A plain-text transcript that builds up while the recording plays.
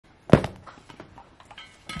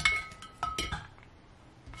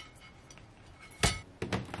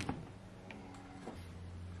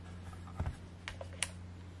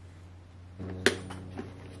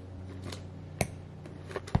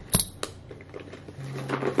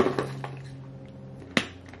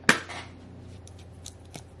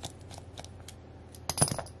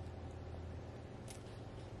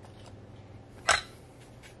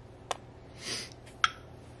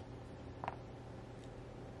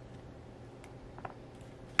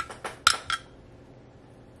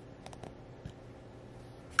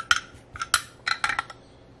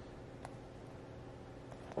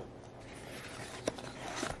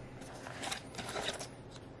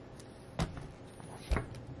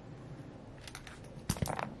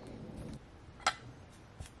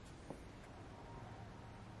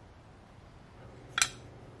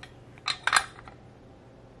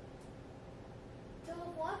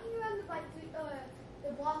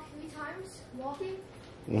walking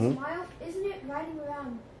is a mile, isn't it riding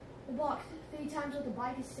around the block 3 times with a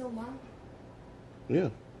bike is still a mile? Yeah.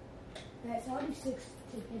 Yeah, so I'll do 6 to hit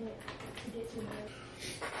it, to get to the middle.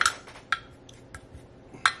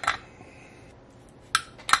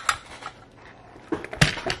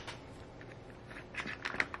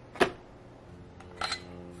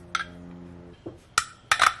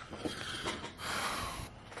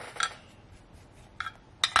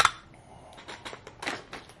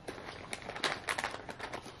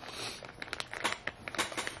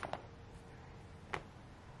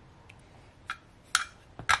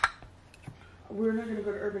 We're not going to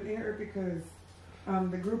go to Urban Air because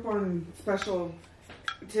the group on special,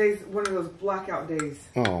 today's one of those blackout days.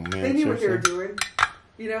 Oh, man. They knew what they were doing,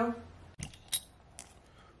 you know?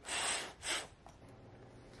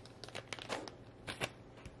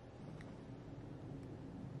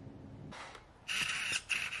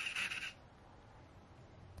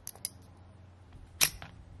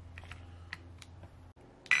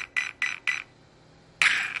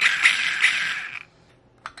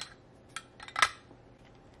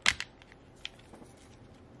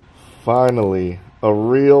 Finally, a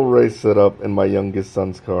real race setup in my youngest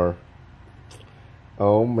son's car.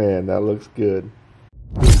 Oh man, that looks good.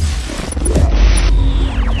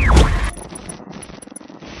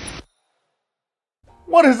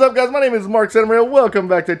 What is up, guys? My name is Mark Santamaria. Welcome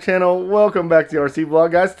back to the channel. Welcome back to the RC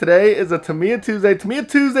vlog, guys. Today is a Tamiya Tuesday. Tamiya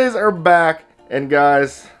Tuesdays are back, and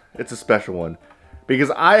guys, it's a special one because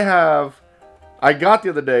I got the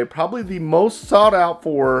other day probably the most sought out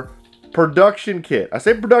for production kit. I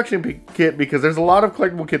say production kit because there's a lot of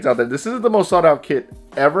collectible kits out there. This isn't the most sought out kit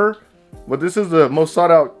ever, but this is the most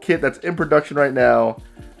sought out kit that's in production right now.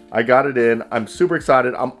 I got it in. I'm super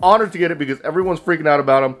excited. I'm honored to get it because everyone's freaking out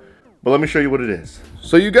about them. But let me show you what it is.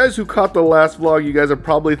 So you guys who caught the last vlog, you guys are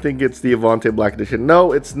probably think it's the Avante Black Edition.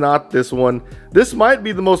 No, it's not this one. This might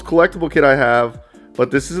be the most collectible kit I have,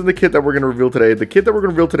 but this isn't the kit that we're going to reveal today. The kit that we're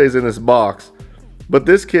going to reveal today is in this box. But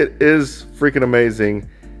this kit is freaking amazing.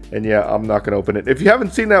 And yeah, I'm not going to open it. If you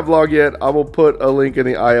haven't seen that vlog yet, I will put a link in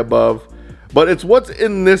the eye above. But it's what's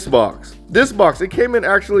in this box. This box, it came in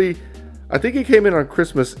actually, I think it came in on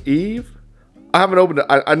Christmas Eve. I haven't opened it.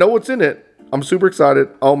 I know what's in it. I'm super excited.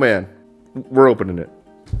 Oh man, we're opening it.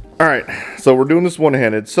 All right, so we're doing this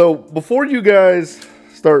one-handed. So before you guys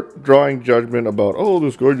start drawing judgment about, oh,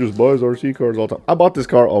 this guy just buys RC cars all the time. I bought this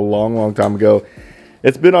car a long time ago.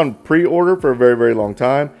 It's been on pre-order for a very long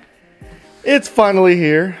time. It's finally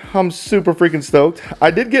here. I'm super freaking stoked. I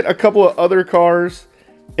did get a couple of other cars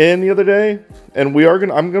in the other day, and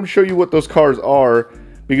I'm gonna show you what those cars are,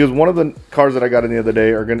 because one of the cars that I got in the other day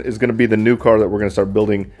is gonna be the new car that we're gonna start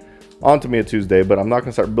building on Tamiya Tuesday, but I'm not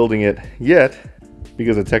gonna start building it yet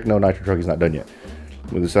because the Techno Nitro truck is not done yet.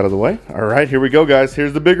 Move this out of the way. All right, here we go, guys.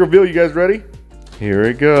 Here's the big reveal. You guys ready? Here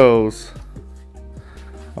it goes.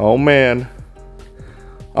 Oh man.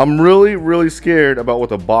 I'm really scared about what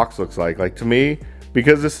the box looks like. Like, to me,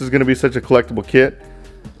 because this is going to be such a collectible kit,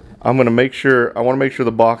 I want to make sure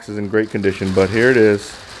the box is in great condition. But here it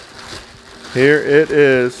is. Here it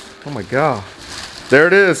is. Oh my god. There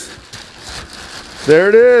it is. There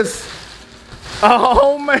it is.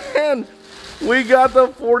 Oh man. We got the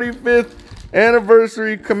 45th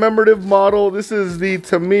anniversary commemorative model. This is the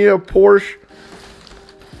Tamiya Porsche.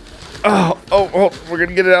 Oh, we're going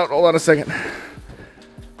to get it out. Hold on a second.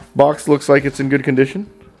 Box looks like it's in good condition.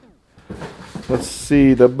 Let's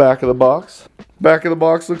see the back of the box. Back of the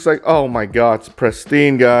box looks like, oh my god, it's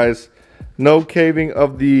pristine, guys. No caving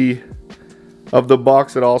of the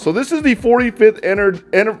box at all. So this is the 45th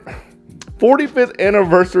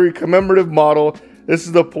anniversary commemorative model. This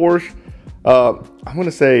is the Porsche, I'm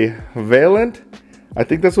gonna say Valiant. I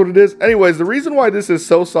think that's what it is. Anyways, the reason why this is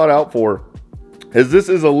so sought out for is this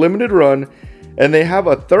is a limited run. And they have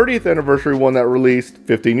a 30th anniversary one that released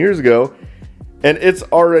 15 years ago. And it's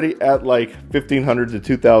already at like $1,500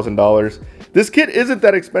 to $2,000. This kit isn't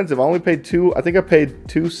that expensive. I only paid I think I paid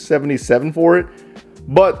 $277 for it.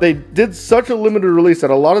 But they did such a limited release that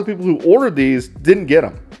a lot of the people who ordered these didn't get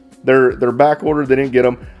them. They're back ordered, they didn't get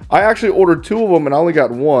them. I actually ordered 2 of them and I only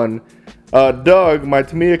got 1. Doug, my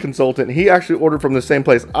Tamiya consultant, he actually ordered from the same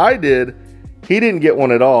place I did. He didn't get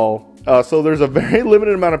one at all. So there's a very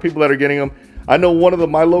limited amount of people that are getting them. I know one of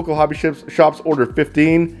my local hobby shops ordered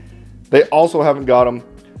 15. They also haven't got them.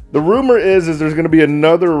 The rumor is there's going to be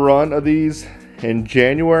another run of these in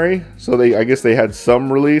January. So I guess they had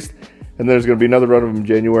some released, and there's going to be another run of them in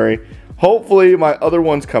January. Hopefully my other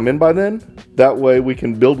ones come in by then. That way we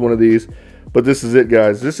can build one of these. But this is it,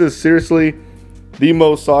 guys. This is seriously the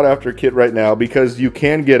most sought after kit right now because you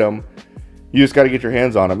can get them. You just got to get your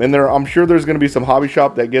hands on them. And I'm sure there's going to be some hobby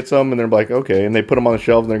shop that gets them and they're like, okay, and they put them on the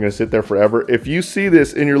shelves and they're going to sit there forever. If you see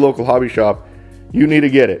this in your local hobby shop, you need to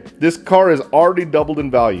get it. This car is already doubled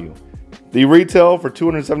in value. The retail for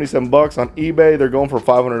 277 bucks on eBay, they're going for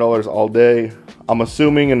 $500 all day. I'm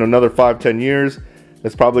assuming in another 5-10 years,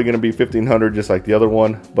 it's probably going to be $1,500 just like the other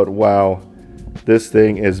one. But wow, this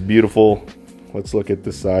thing is beautiful. Let's look at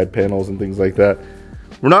the side panels and things like that.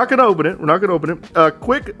 We're not going to open it. We're not going to open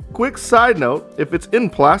it. Quick side note, if it's in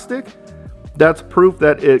plastic, that's proof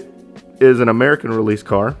that it is an American release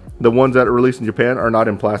car. The ones that are released in Japan are not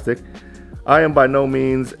in plastic. I am by no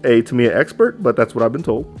means a Tamiya expert, but that's what I've been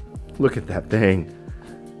told. Look at that thing.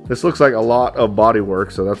 This looks like a lot of body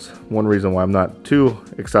work, so that's one reason why I'm not too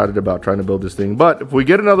excited about trying to build this thing. But if we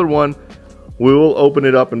get another one, we will open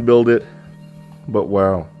it up and build it. But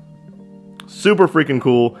wow, super freaking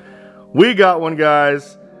cool. We got one,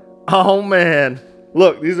 guys. Oh man,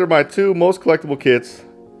 look, these are my 2 most collectible kits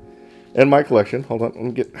in my collection. Hold on, let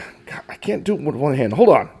me get, God, I can't do it with one hand. Hold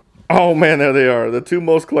on. Oh man, there they are, the 2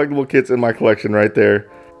 most collectible kits in my collection right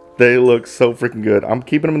there. They look so freaking good. I'm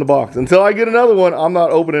keeping them in the box. Until I get another one, I'm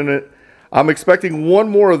not opening it. I'm expecting one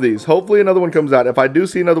more of these. Hopefully another one comes out. If I do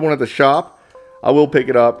see another one at the shop, I will pick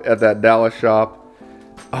it up at that Dallas shop.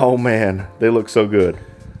 Oh man, they look so good.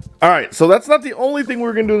 Alright, so that's not the only thing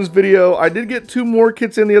we're going to do in this video. I did get 2 more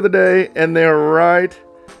kits in the other day, and they're right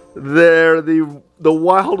there. The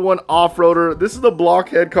Wild One Off-Roader. This is the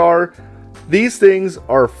blockhead car. These things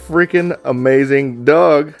are freaking amazing.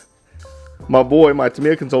 Doug, my boy, my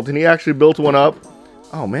Tamiya consultant, he actually built one up.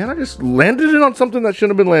 Oh man, I just landed it on something that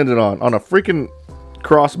shouldn't have been landed on a freaking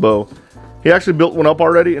crossbow. He actually built one up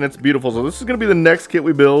already and it's beautiful. So this is going to be the next kit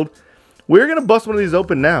we build. We're going to bust one of these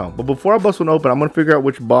open now. But before I bust one open, I'm going to figure out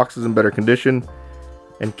which box is in better condition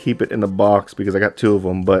and keep it in the box because I got 2 of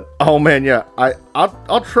them. But oh man, yeah,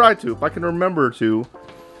 I'll try to. If I can remember to,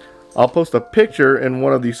 I'll post a picture in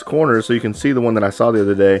one of these corners so you can see the one that I saw the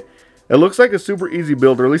other day. It looks like a super easy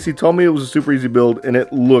build, or at least he told me it was a super easy build, and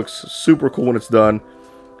it looks super cool when it's done.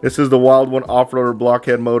 This is the Wild One Off-Roader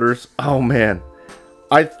blockhead motors. Oh man,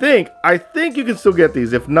 I think you can still get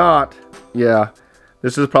these. If not, yeah,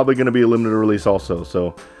 this is probably going to be a limited release also.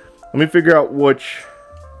 So let me figure out which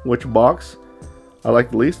box I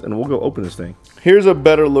like the least, and we'll go open this thing. Here's a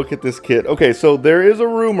better look at this kit. Okay, so there is a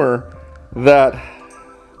rumor that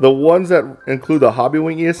the ones that include the Hobby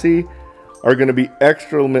Wing ESC are going to be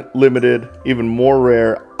extra limited, even more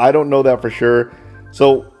rare. I don't know that for sure.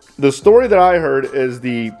 So the story that I heard is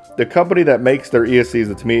the company that makes their ESCs,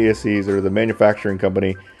 the Tamiya ESCs, or the manufacturing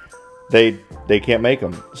company, they can't make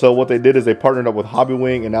them. So what they did is they partnered up with Hobby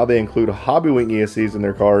Wing, and now they include Hobby Wing ESCs in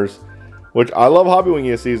their cars, which I love. Hobby Wing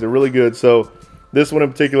ESCs, they're really good. So this one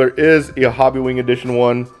in particular is a Hobby Wing edition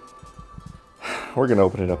one. We're going to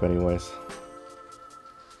open it up anyways.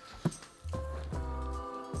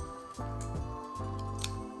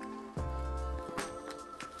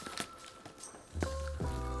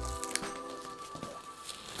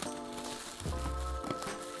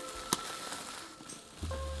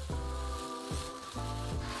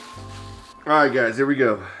 Alright guys, here we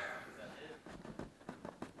go.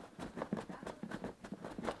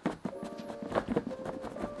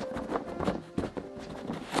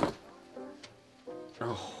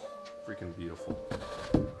 Oh, freaking beautiful.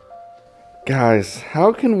 Guys,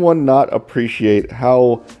 how can one not appreciate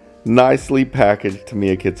how nicely packaged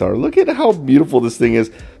Tamiya kits are? Look at how beautiful this thing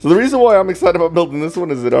is. So the reason why I'm excited about building this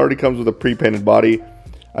one is it already comes with a pre-painted body.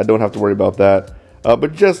 I don't have to worry about that.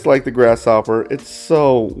 But just like the Grasshopper, it's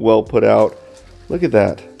so well put out. Look at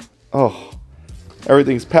that. Oh,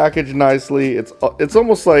 everything's packaged nicely. It's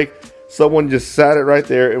almost like someone just sat it right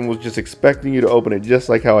there and was just expecting you to open it just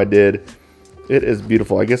like how I did. It is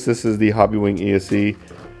beautiful. I guess this is the Hobby Wing ESC.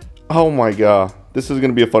 Oh my god. This is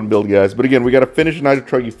going to be a fun build, guys. But again, we got to finish Nitro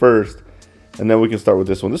Truggy first, and then we can start with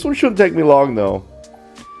this one. This one shouldn't take me long, though,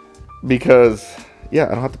 because, yeah, I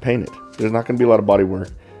don't have to paint it. There's not going to be a lot of body work.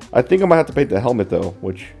 I think I might have to paint the helmet, though,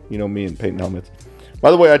 which, you know me and painting helmets.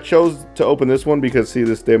 By the way, I chose to open this one because, see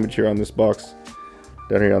this damage here on this box?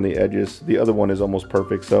 Down here on the edges. The other one is almost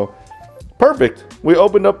perfect, so perfect. We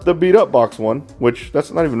opened up the beat up box one, which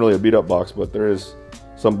that's not even really a beat up box, but there is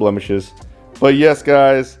some blemishes. But yes,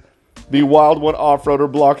 guys, the Wild One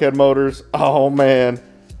Off-Roader blockhead motors. Oh, man.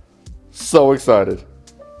 So excited.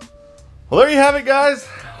 Well, there you have it, guys.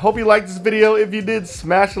 Hope you liked this video. If you did,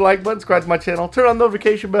 smash the like button, subscribe to my channel, turn on the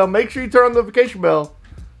notification bell. Make sure you turn on the notification bell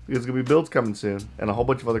because there's going to be builds coming soon and a whole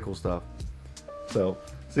bunch of other cool stuff. So,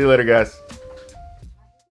 see you later, guys.